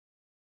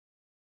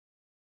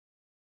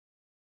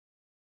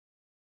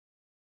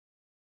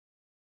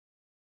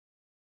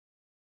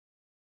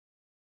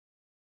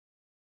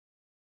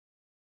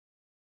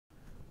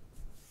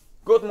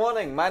Good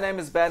morning, my name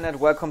is Ben and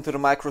welcome to the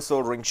Micro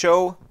Soldering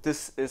Show.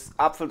 This is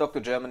Apfel Dr.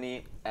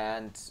 Germany,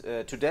 and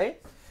today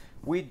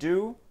we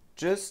do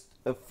just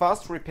a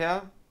fast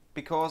repair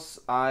because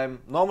I'm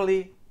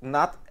normally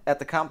not at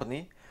the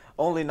company,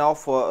 only now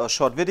for a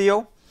short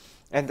video,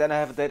 and then I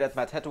have a date at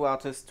my tattoo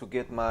artist to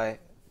get my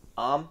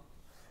arm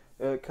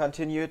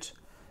continued,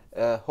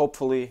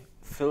 hopefully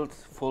filled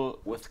full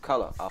with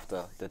color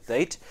after the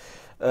date.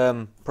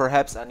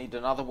 Perhaps I need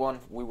another one.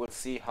 We will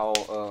see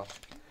how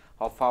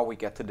far we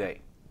get today.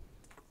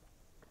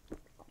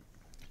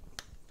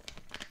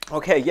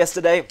 Okay,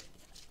 yesterday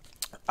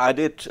I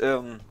did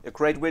a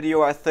great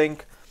video. I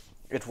think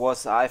it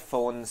was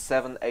iPhone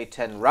 7, 8,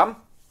 10 RAM.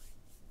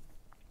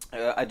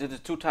 I did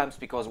it 2 times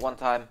because one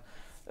time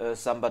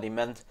somebody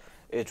meant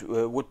it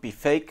would be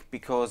fake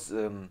because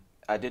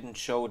I didn't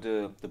show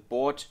the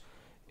board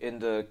in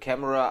the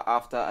camera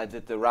after I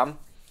did the RAM.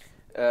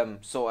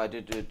 So I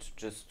did it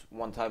just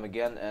one time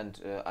again, and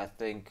I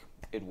think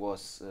it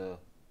was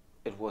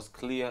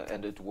clear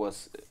and it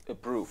was a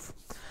proof.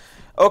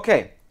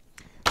 Okay,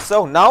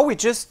 so now we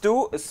just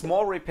do a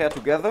small repair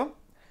together.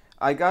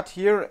 I got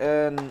here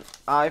an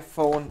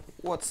iPhone,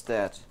 what's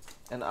that?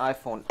 An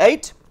iPhone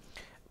 8,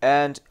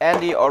 and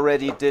Andy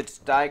already did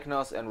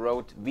diagnose and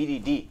wrote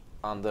VDD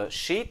on the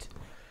sheet.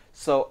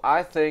 So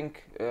I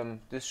think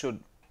this should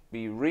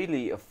be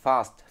really a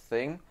fast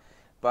thing,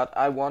 but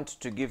I want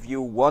to give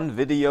you one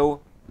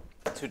video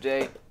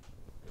today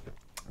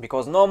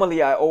because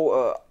normally I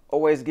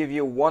always give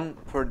you one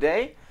per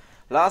day.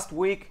 Last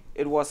week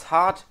it was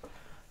hard.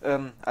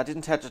 I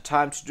didn't have the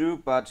time to do,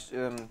 but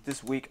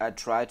this week I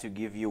try to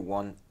give you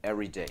one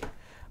every day.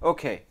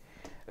 Okay,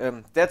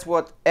 that's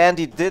what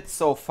Andy did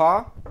so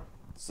far.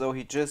 So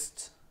he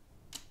just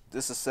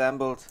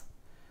disassembled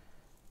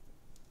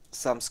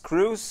some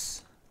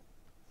screws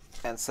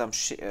and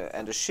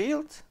and a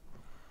shield,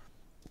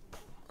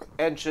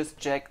 and just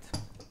checked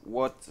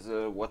what's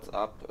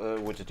up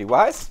with the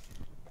device.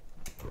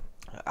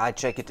 I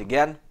check it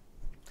again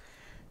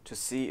to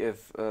see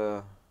if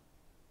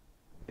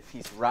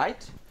he's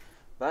right,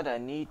 but I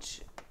need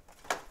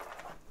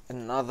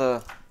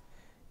another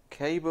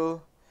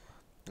cable.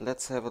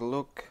 Let's have a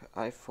look.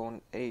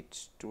 iPhone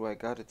 8, do I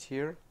got it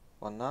here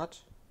or not?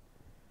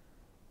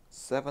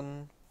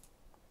 7,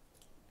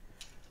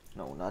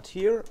 no, not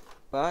here,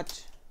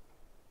 but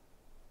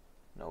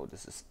no,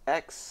 this is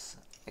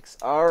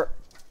XR,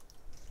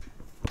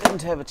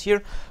 didn't have it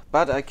here,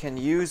 but I can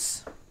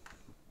use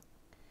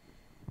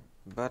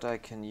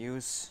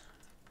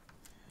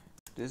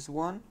this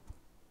one.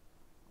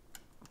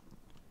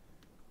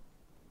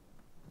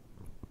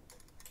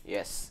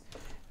 Yes,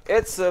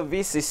 it's a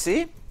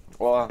VCC,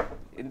 or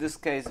in this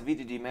case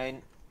VDD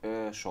main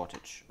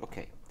shortage.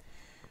 Okay,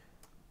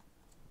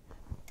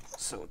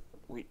 so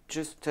we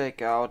just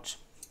take out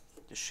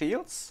the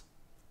shields,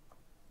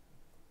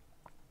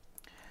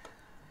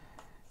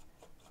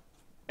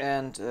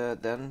 and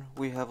then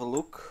we have a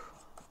look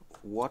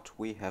what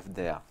we have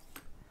there.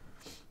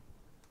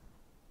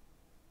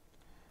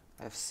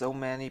 I have so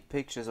many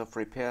pictures of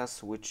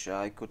repairs which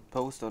I could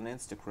post on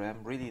Instagram,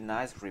 really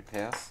nice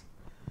repairs.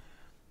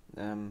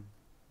 The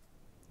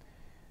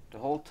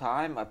whole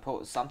time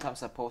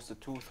sometimes I posted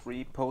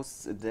 2-3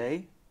 posts a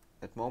day.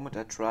 At the moment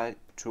I try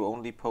to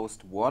only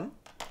post one,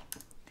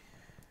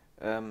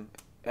 and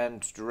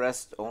the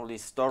rest only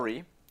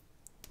story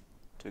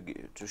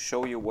to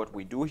show you what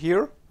we do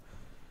here.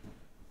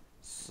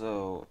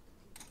 So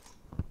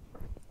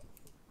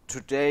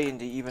today in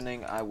the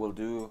evening I will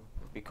do,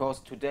 because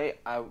today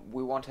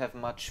we won't have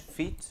much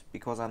feet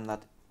because I'm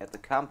not at the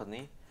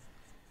company,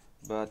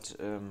 but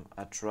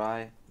I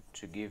try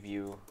to give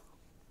you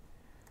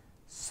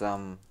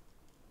some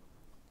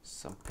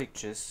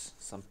pictures,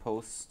 some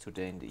posts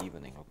today in the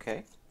evening.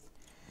 Okay,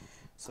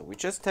 so we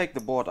just take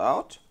the board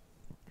out.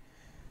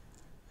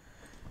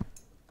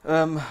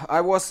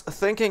 I was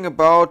thinking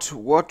about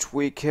what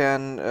we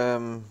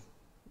can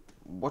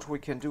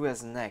do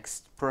as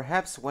next.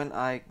 Perhaps when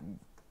I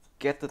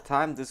get the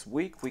time this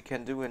week, we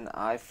can do an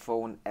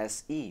iPhone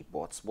SE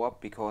board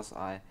swap, because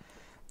I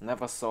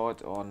never saw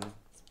it on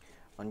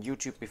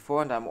YouTube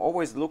before, and I'm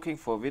always looking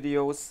for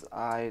videos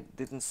I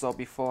didn't saw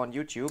before on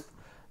YouTube,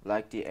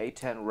 like the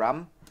A10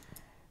 RAM.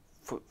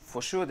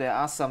 For sure there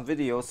are some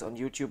videos on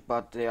YouTube,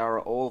 but they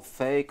are all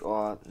fake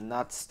or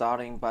not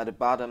starting by the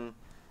bottom,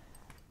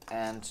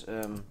 and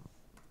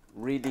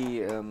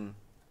really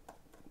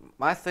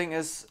my thing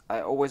is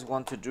I always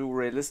want to do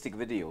realistic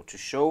video to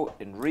show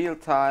in real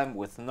time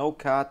with no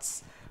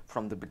cuts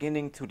from the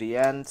beginning to the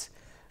end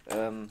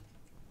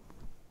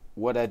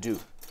what I do.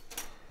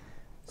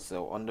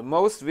 So on the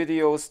most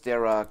videos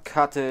there are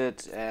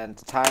cutted and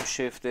time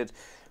shifted.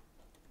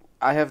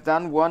 I have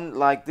done one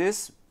like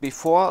this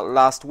before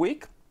last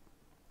week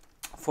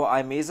for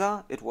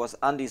iMesa. It was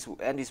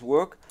Andy's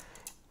work,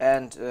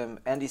 and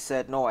Andy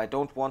said, no, I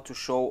don't want to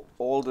show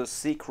all the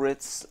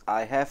secrets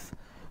I have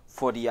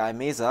for the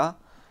iMesa.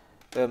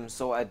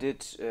 So I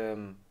did a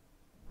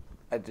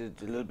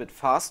little bit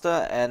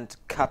faster and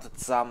cut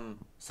some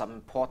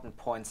important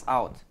points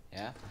out.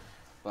 Yeah.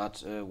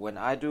 but when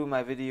I do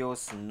my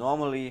videos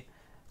normally,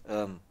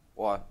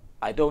 or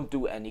I don't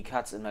do any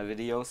cuts in my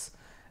videos,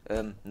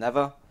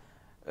 never,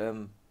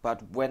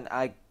 but when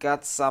I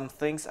got some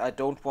things I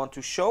don't want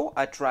to show,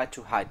 I try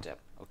to hide them.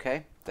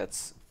 Okay,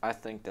 I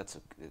think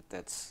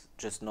that's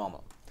just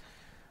normal.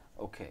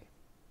 Okay,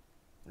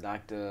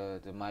 like the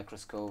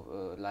microscope,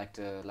 like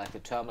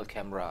the thermal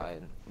camera, I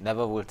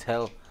never will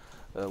tell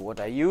what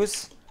I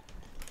use,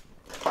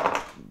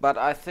 but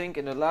I think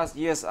in the last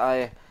years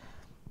I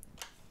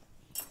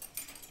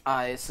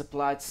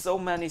supplied so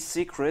many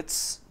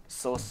secrets,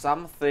 so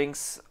some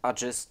things are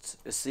just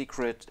a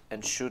secret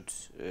and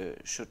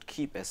should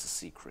keep as a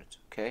secret.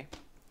 Okay,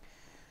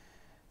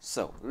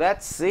 so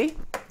let's see,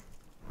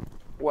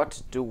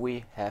 what do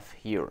we have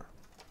here?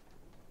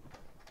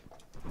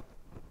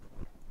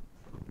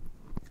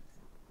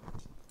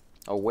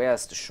 Oh,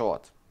 where's the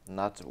short?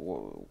 Not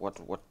what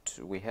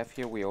we have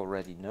here, we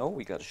already know,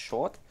 we got a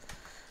short,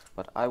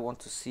 but I want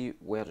to see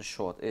where the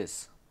short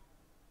is.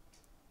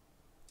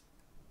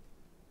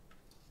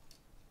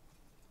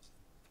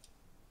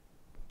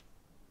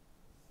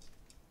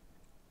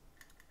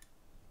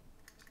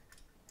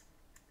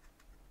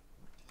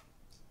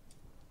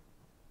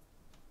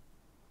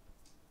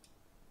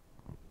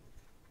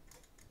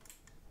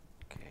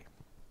 Okay,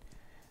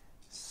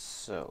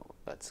 so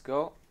let's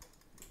go.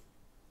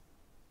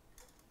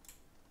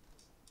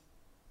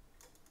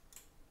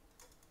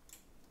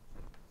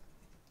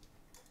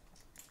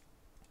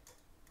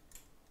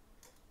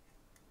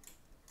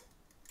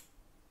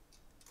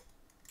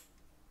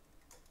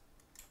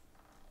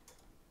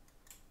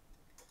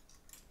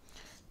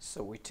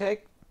 So we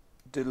take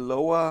the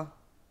lower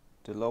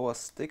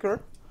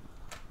sticker,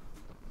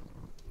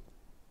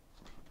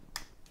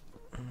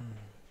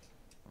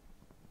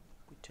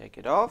 we take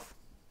it off.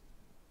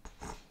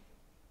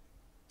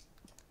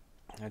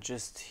 I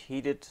just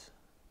heat it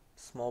a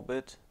small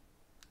bit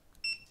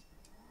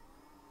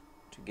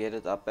to get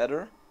it up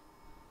better.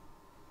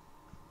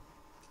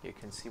 You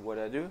can see what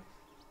I do,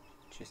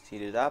 just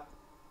heat it up.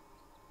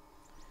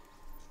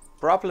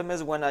 Problem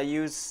is when I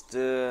use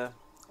the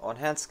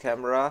on-hands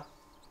camera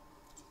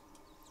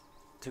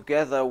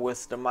together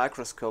with the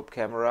microscope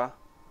camera,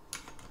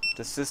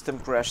 the system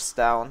crashes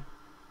down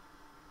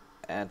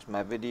and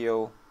my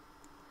video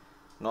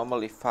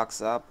normally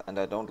fucks up, and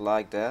I don't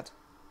like that.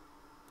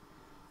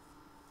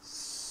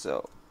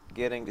 So,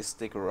 getting the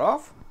sticker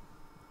off,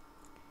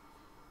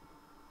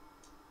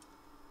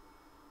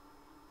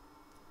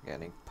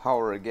 getting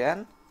power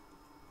again.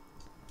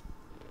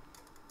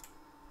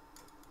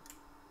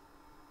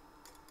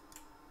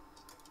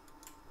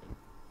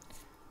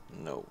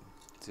 No,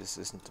 this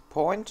isn't the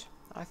point,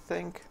 I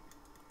think.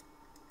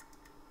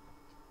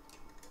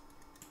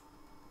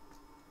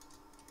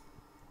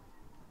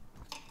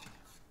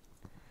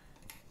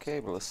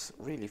 Cable is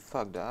really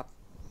fucked up.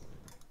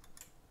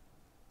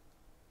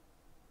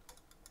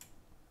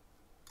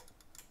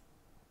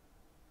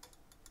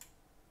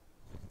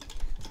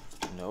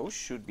 No,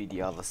 should be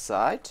the other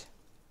side.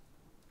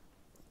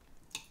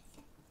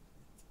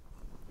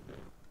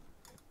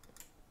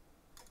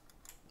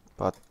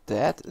 But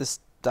that is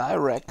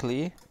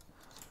directly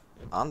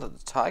under the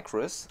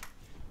Tigris.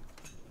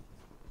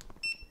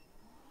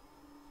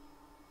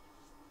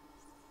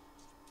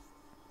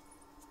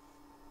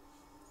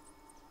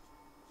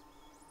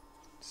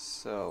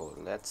 So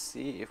let's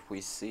see if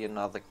we see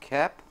another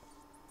cap.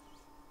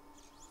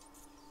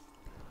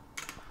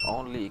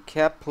 Only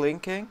cap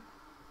blinking.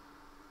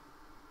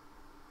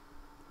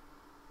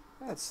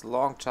 That's a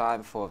long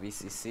time for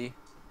VCC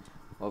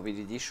or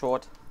VDD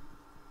short.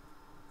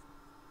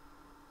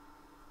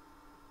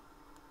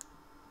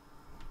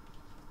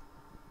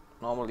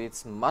 Normally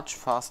it's much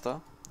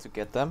faster to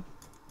get them.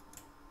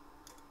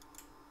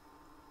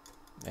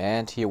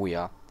 And here we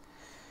are.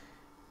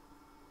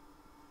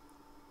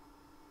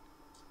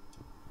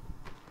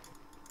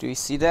 Do you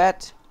see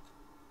that?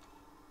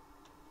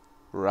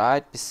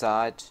 Right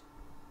beside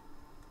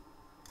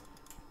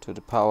to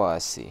the power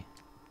IC.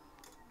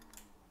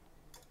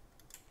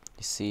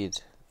 You see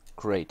it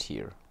great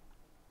here.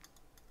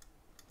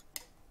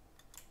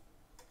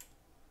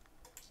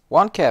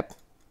 One cap.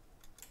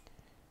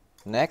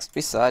 Next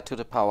beside to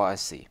the power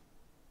IC.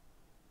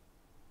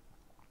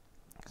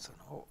 So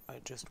now I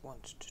just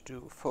want to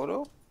do a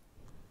photo.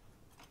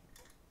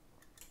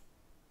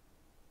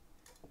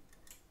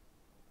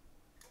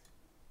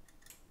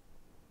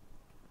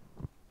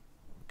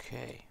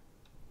 Okay.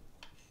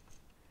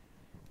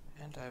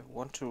 And I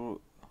want to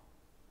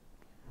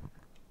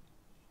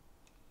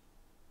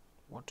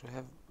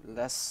have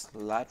less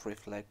light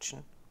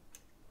reflection.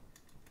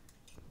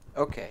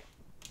 Okay.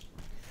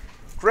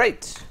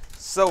 Great.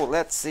 So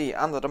let's see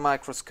under the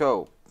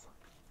microscope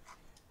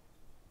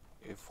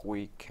if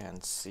we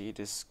can see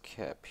this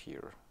cap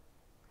here.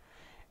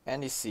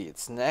 And you see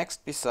it's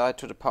next beside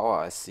to the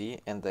power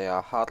IC, and they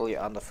are hardly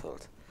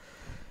overfilled.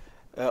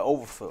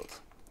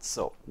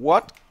 So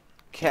what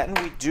can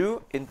we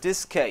do in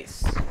this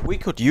case? We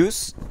could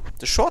use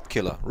the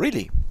Shortkiller,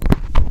 really.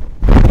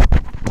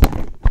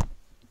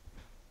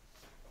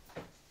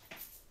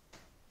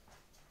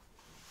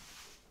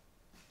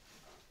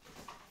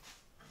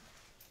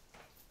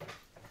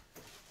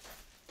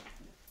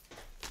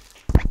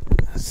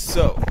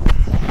 So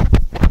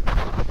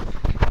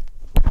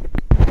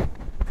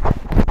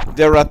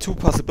there are two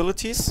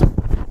possibilities.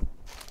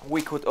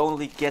 We could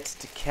only get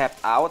the cap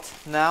out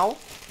now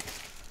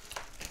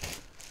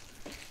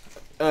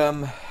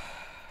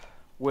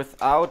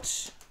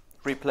without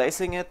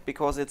replacing it,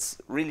 because it's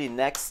really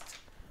next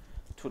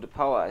to the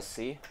power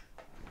IC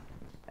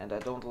and I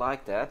don't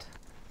like that.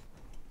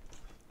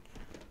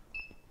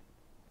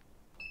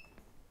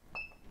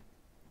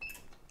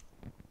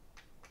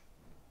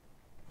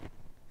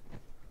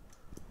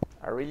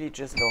 I really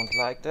just don't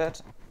like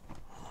that.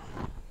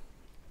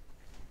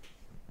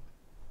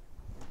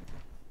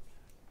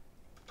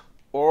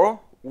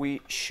 Or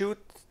we shoot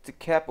the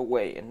cap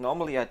away, and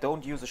normally I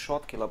don't use a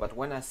Shortkiller, but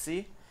when I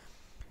see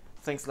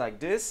things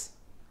like this,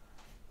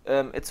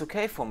 it's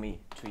okay for me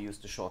to use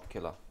the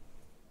Shortkiller.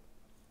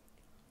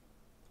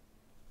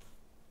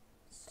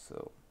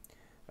 So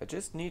I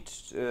just need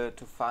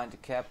to find the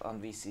cap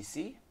on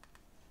VCC.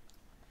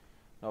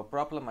 No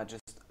problem, I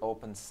just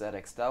open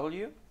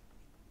ZXW.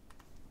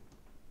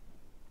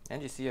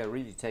 And you see I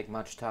really take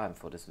much time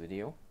for this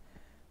video.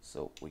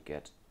 So we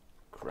get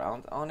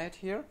ground on it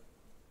here.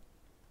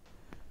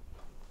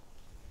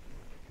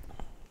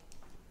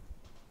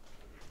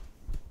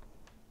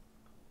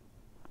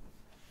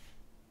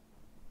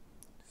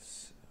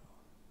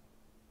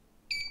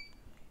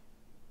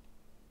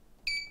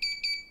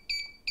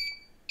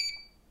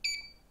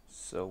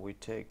 So we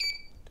take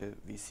the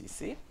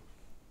VCC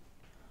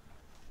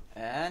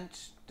and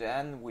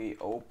then we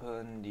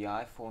open the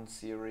iPhone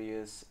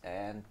series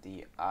and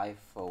the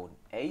iPhone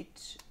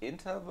 8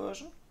 Intel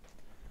version.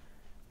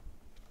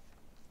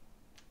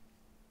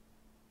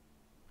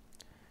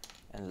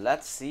 And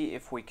let's see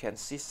if we can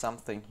see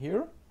something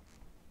here.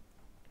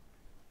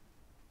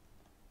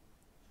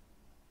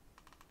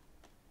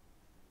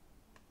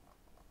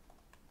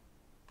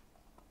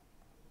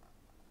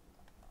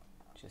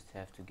 Just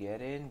have to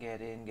get in,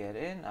 get in, get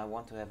in. I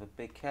want to have a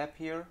big cap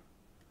here.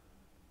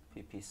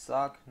 PP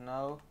suck,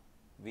 no.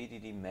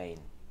 VDD main,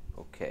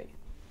 okay.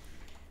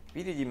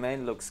 VDD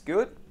main looks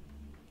good.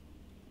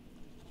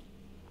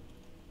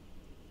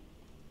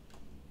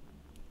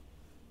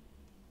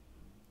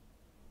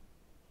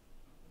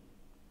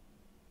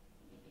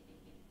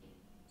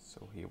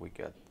 So here we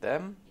got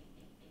them.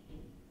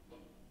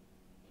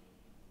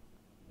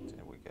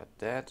 Then we got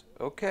that,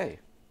 okay.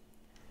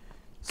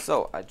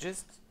 So I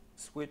just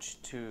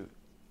switch to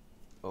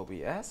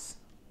OBS.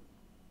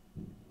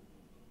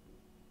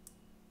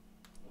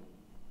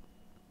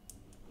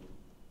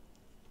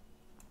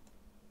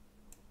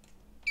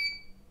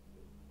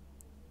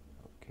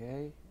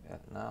 Okay, and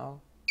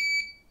now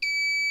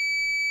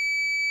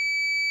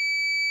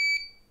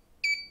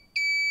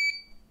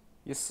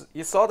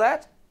you saw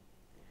that?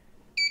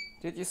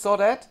 Did you saw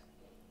that?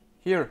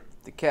 Here,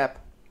 the cap.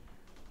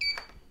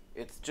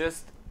 It's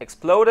just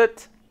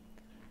exploded.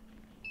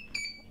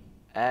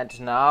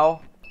 And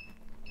now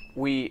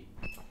we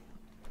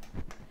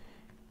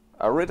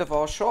are rid of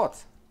our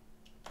short.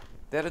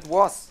 There it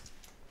was.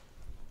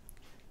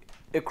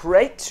 A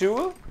great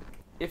tool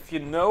if you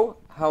know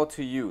how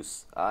to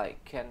use. I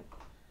can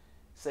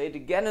say it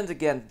again and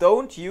again.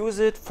 Don't use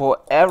it for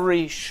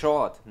every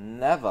short.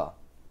 Never.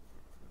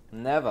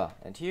 Never.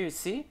 And here you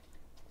see.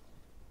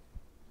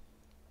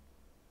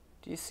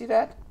 Do you see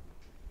that?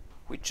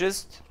 We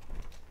just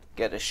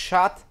get a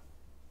shot.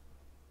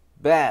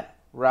 Bam.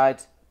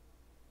 Right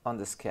on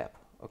this cap.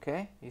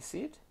 Okay, you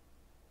see it?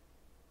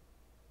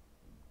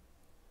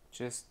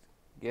 Just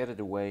get it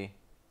away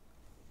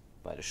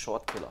by the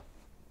Shortkiller.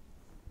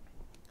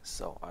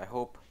 So I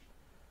hope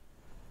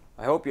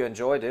you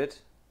enjoyed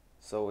it.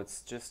 So it's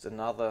just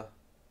another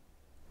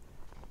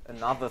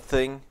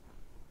thing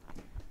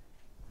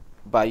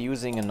by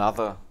using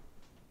another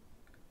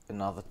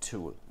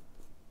tool.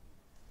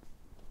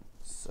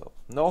 So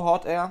no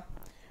hot air.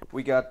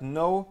 We got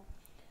no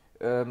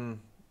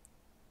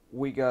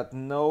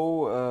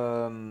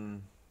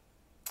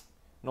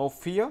no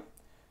fear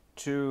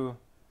to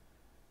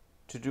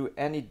do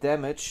any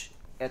damage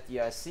at the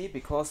IC,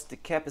 because the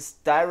cap is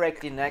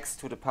directly next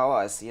to the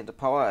power IC and the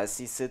power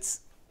IC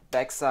sits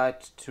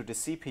backside to the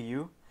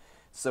CPU.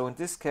 So in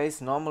this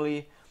case,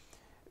 normally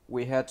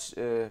we had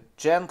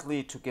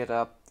gently to get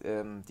up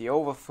the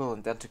overfill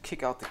and then to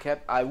kick out the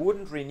cap. I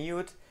wouldn't renew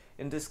it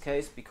in this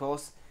case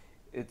because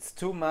it's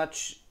too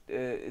much,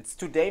 it's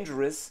too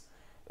dangerous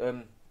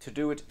to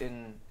do it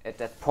at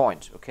that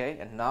point. Okay,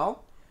 and now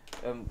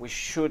we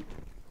should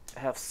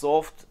have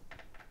solved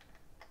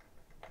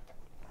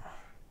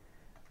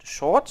the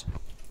short.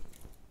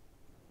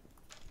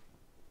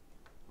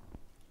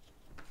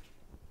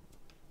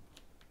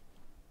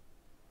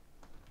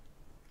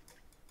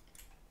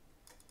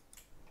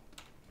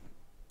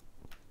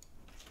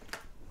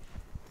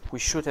 We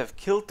should have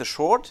killed the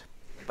short,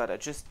 but I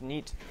just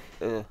need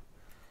a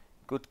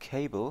good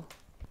cable.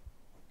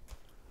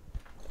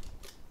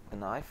 An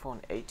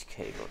iPhone 8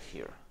 cable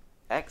here.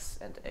 X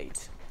and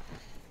 8.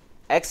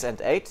 X and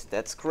 8,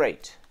 that's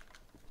great.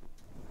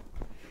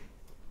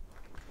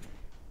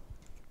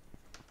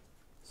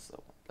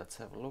 So let's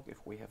have a look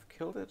if we have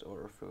killed it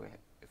or if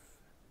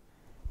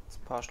It's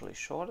partially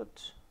shorted.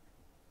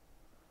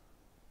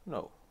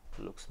 No,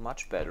 looks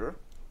much better.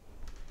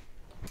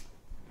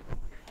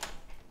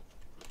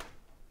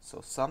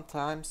 So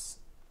sometimes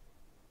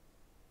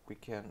we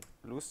can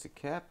lose the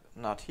cap,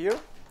 not here.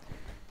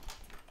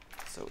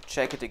 So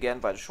check it again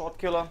by the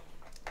Shortkiller,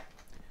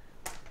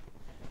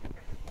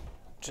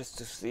 just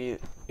to see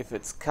if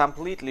it's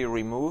completely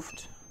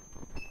removed,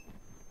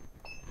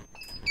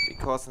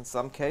 because in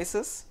some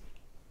cases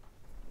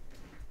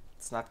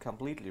it's not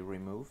completely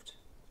removed.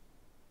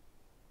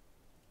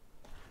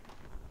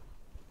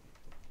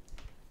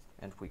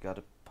 And we got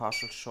a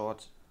partial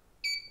short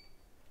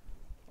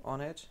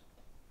on it.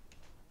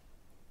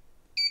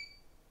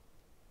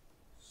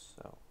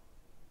 So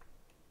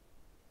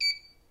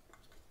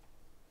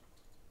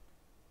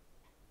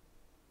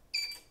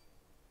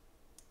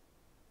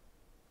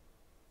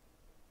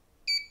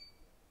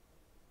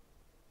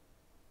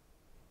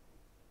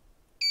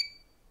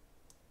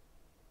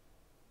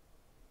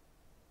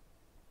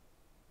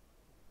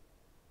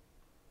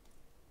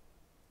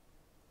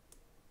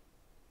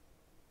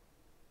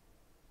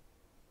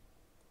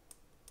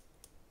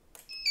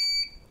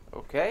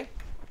okay,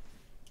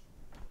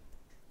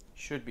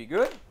 should be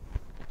good.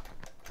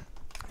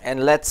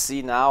 And let's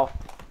see now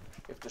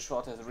if the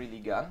short has really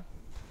gone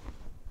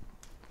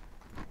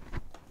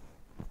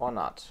or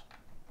not.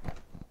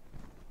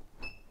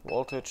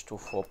 Voltage to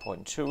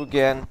 4.2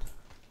 again.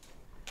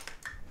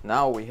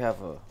 Now we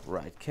have a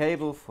right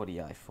cable for the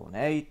iPhone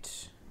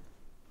 8.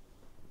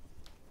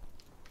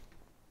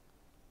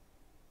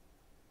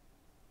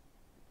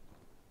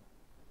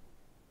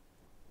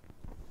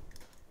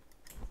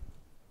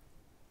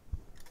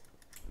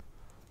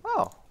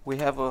 Oh, we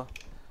have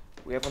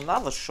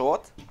another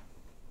short.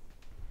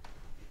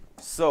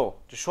 So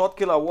the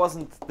Shortkiller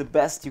wasn't the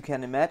best you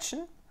can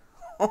imagine,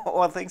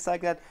 or things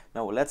like that.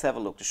 No, let's have a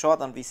look. The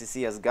short on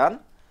VCC has gone,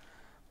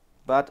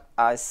 but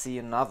I see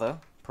another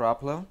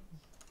problem,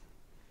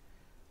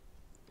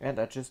 and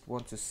I just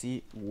want to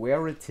see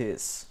where it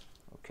is.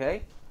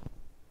 Okay.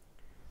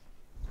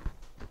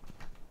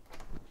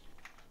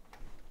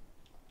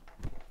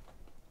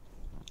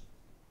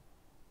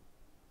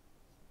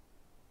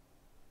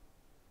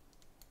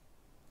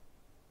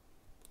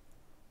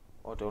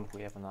 Or don't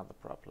we have another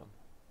problem?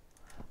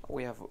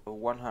 We have a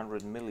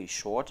 100 milli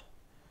short,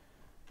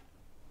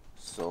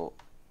 so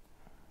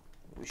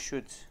we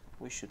should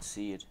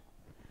see it.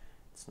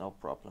 It's no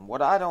problem.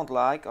 What I don't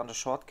like on the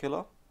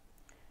Shortkiller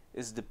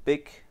is the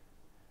big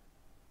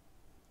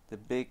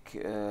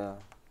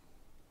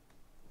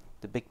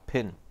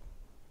pin.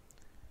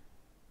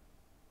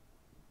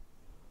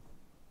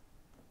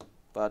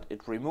 But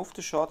it removed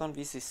the short on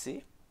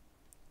VCC,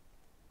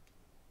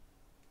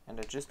 and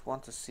I just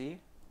want to see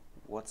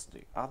what's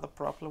the other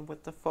problem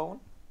with the phone.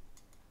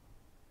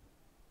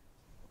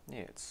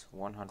 Yeah, it's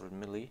 100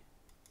 milli.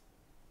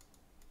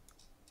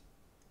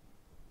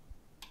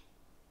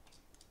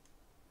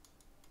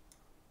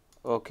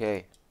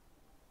 Okay.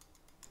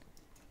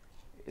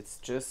 It's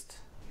just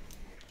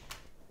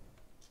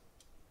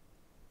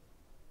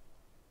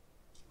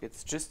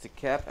a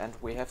cap, and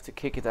we have to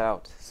kick it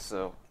out.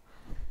 So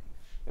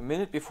a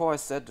minute before I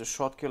said the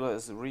Shortkiller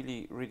is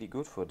really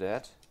good for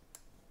that,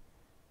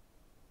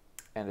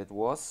 and it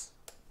was.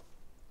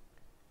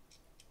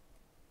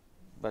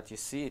 But you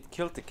see, it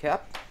killed the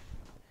cap,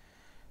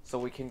 so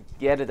we can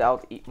get it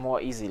out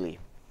more easily.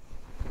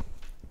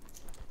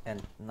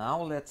 And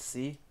now let's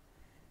see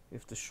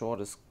if the short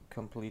is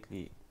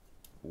completely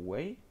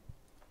away.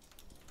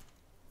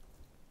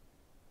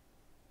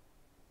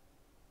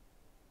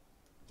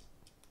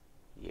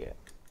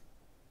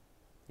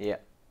 Yeah.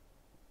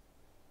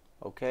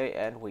 Okay,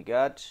 and we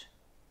got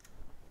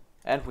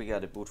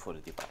a boot for the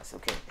device.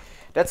 Okay,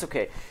 that's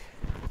okay.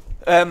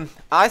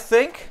 I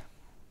think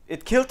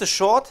it killed the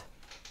short,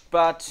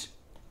 but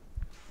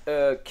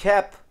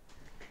cap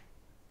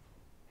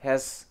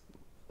has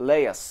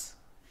layers,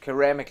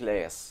 ceramic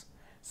layers,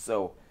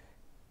 so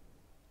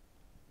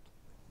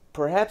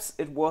perhaps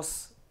it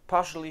was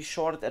partially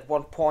shorted at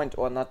one point,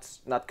 or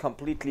not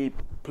completely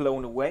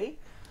blown away.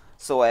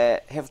 So I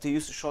have to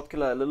use the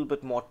Shortkiller a little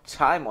bit more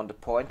time on the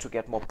point to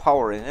get more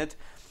power in it.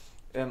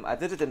 I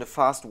did it in a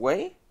fast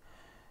way.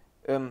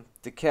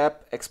 The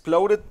cap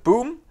exploded,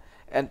 boom,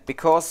 and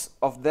because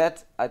of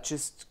that I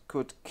just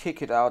could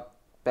kick it out,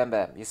 bam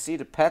bam. You see,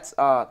 the pads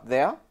are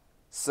there,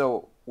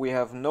 so we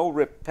have no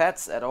ripped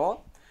pads at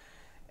all.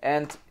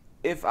 And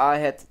if I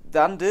had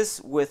done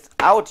this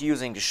without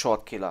using the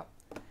Shortkiller,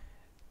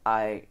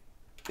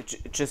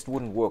 it just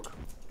wouldn't work,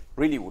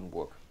 really wouldn't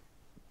work.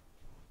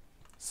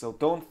 So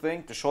don't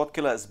think the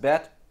Shortkiller is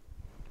bad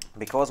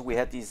because we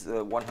had these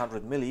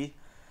 100 milli.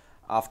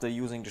 After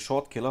using the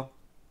Shortkiller,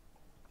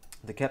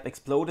 the cap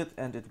exploded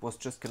and it was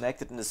just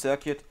connected in the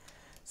circuit,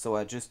 so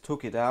I just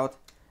took it out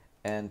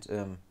and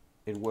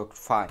it worked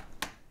fine.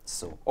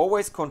 So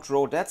always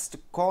control. That's the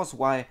cause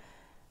why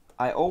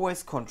I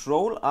always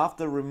control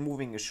after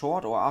removing a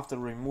short, or after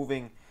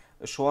removing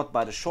a short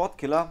by the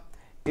Shortkiller,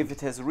 if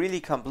it has really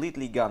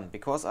completely gone,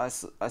 because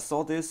I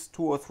saw this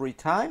 2 or 3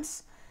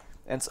 times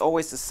and it's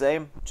always the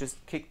same.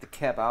 Just kick the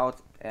cap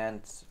out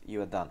and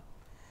you are done.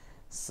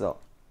 So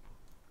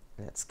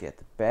let's get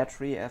the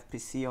battery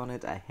FPC on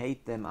it. I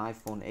hate them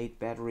iPhone 8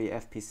 battery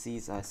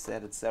FPCs, I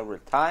said it several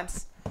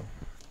times.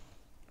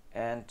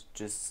 And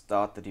just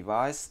start the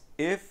device.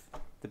 If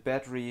the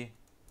battery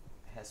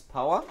has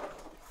power,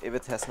 if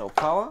it has no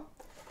power,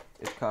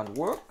 it can't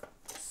work.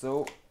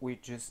 So we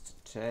just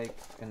take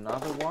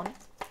another one,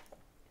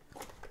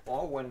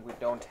 or when we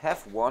don't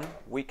have one,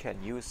 we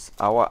can use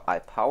our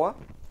iPower.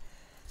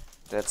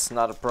 That's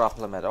not a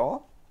problem at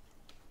all.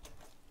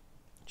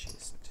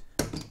 Just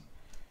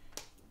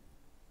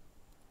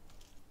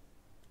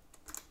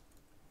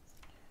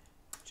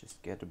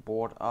get the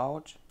board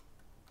out.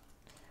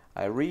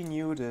 I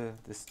renew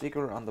the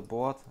sticker on the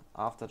board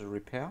after the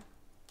repair.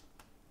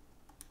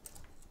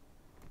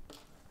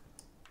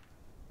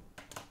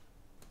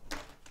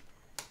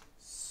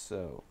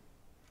 So,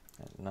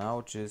 and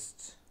now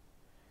just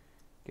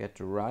get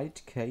the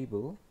right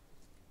cable.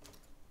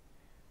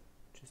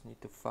 Just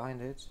need to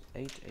find it.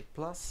 8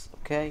 plus,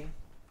 okay.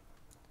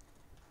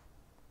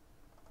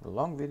 A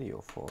long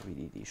video for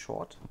VDD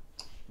short,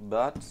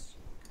 but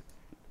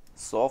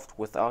solved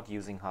without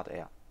using hot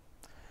air.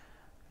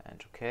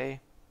 And okay.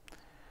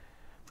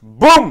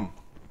 Boom!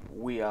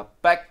 We are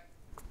back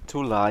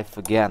to life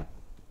again.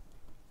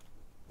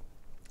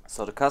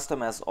 So the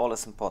customer has all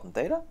his important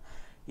data.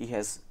 He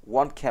has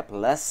one cap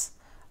less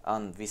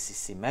on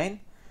VCC main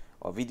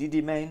or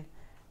VDD main,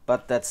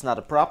 but that's not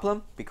a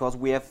problem because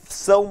we have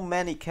so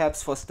many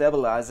caps for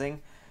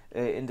stabilizing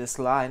in this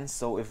line.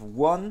 So if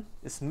one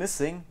is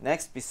missing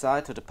next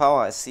beside to the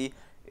power IC,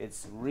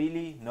 it's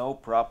really no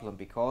problem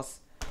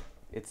because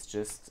it's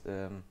just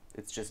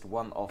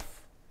one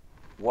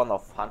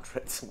of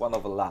hundreds, one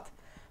of a lot.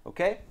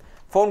 Okay,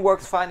 phone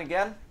works fine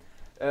again.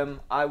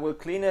 I will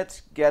clean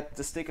it, get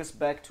the stickers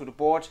back to the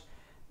board,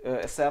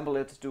 assemble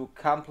it, do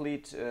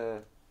complete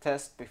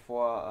test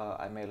before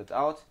I mail it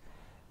out,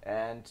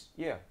 and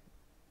yeah,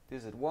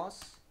 this it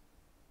was.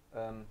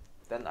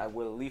 Then I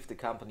will leave the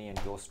company and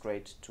go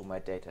straight to my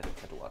data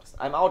tattoo artist.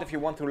 I'm out. If you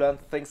want to learn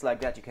things like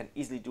that, you can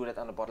easily do that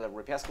on the Bottle Level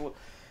Repair School.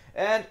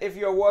 And if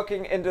you're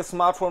working in the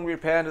smartphone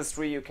repair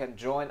industry, you can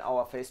join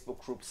our Facebook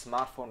group,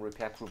 Smartphone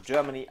Repair Group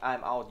Germany.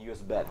 I'm out. Use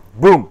bed.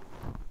 Boom.